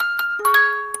Hi,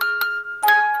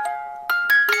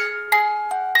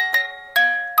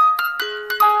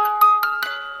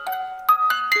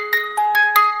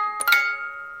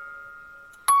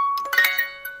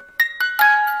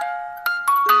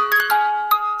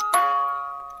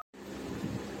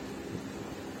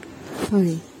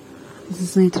 this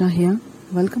is Netra here.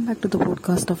 Welcome back to the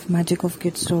podcast of Magic of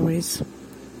Kids Stories.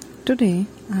 Today,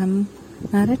 I am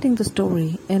narrating the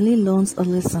story Elly Learns a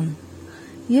Lesson.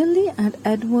 Elly and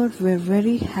Edward were a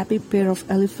very happy pair of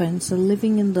elephants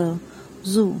living in the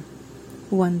zoo.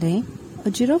 One day,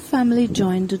 a giraffe family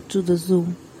joined to the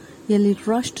zoo. Elly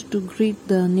rushed to greet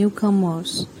the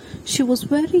newcomers. She was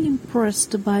very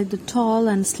impressed by the tall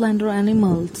and slender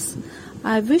animals.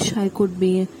 I wish I could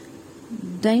be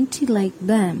dainty like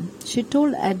them, she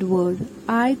told Edward.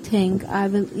 I think I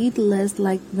will eat less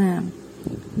like them.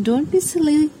 Don't be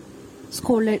silly,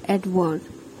 scolded Edward.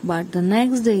 But the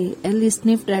next day, Elly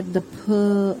sniffed at the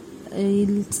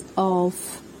piles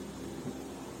of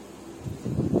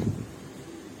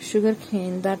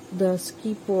sugarcane that the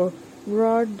skipper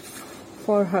brought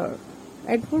for her.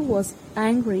 Edward was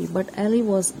angry, but Elly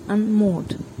was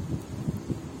unmoved.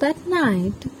 That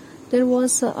night, there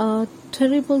was a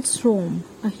terrible storm.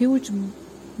 A huge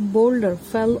boulder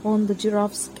fell on the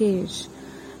giraffe's cage,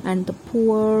 and the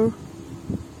poor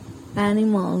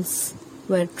animals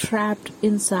were trapped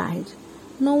inside.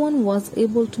 No one was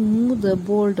able to move the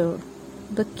boulder.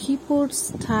 The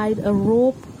keepers tied a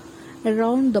rope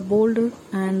around the boulder,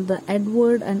 and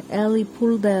Edward and Elly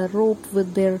pulled the rope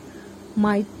with their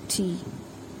mighty.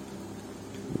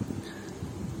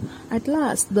 At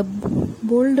last, the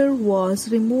boulder was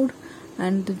removed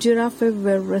and the giraffe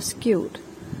were rescued.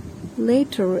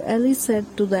 Later, Elly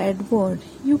said to the Edward,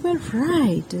 "You were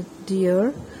right,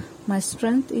 dear. My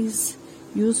strength is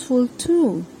useful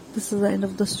too." This is the end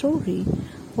of the story.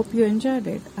 Hope you enjoyed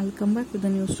it. I'll come back with a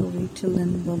new story. Till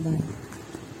then, bye-bye.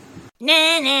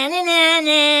 Na na na na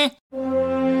na.